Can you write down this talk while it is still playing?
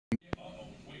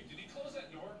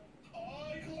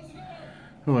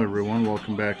Hello everyone,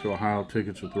 welcome back to Ohio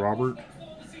Tickets with Robert.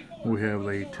 We have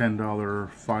a $10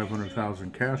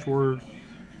 500,000 cash word.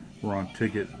 We're on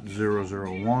ticket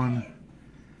 001.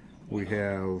 We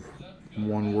have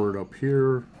one word up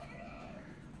here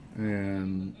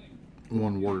and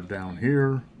one word down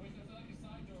here.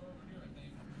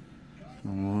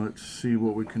 And let's see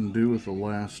what we can do with the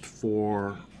last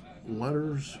four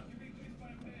letters.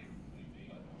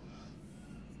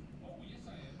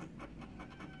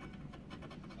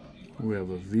 We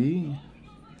have a V.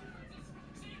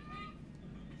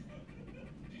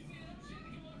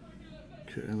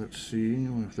 Okay, let's see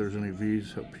if there's any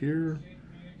V's up here.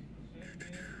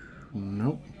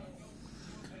 Nope.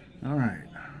 Alright.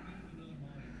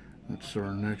 That's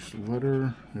our next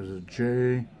letter. Is a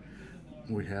J.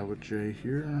 We have a J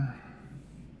here.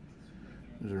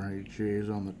 Is there any J's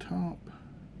on the top?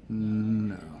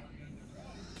 No.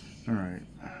 Alright.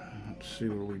 Let's see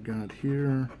what we got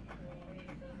here.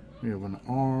 We have an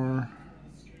R.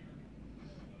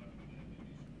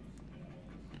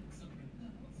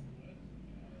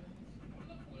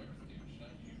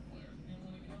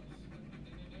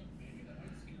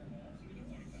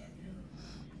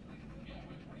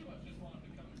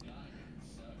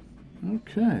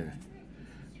 Okay.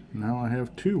 Now I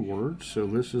have two words, so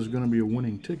this is going to be a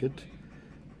winning ticket.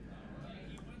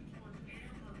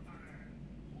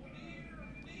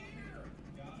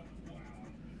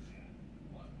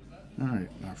 Alright,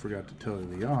 I forgot to tell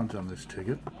you the odds on this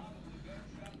ticket.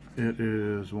 It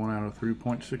is 1 out of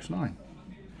 3.69.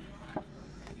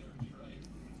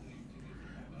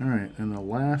 Alright, and the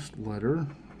last letter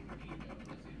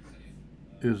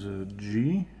is a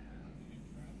G.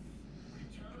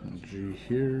 A G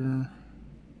here.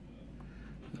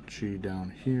 A G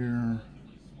down here.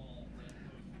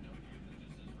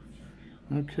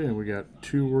 Okay, we got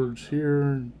two words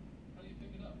here.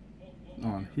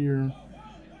 On here.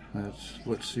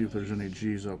 Let's see if there's any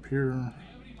G's up here.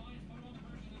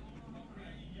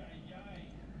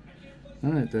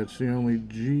 Alright, that's the only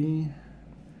G.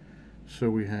 So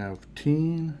we have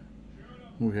teen,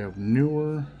 we have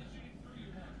newer.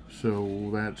 So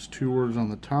that's two words on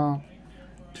the top,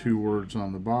 two words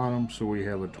on the bottom. So we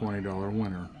have a $20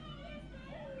 winner.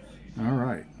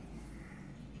 Alright.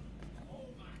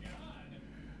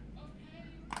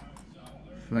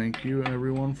 Thank you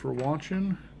everyone for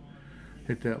watching.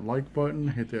 Hit that like button,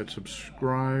 hit that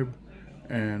subscribe,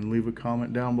 and leave a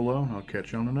comment down below. I'll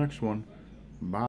catch you on the next one. Bye.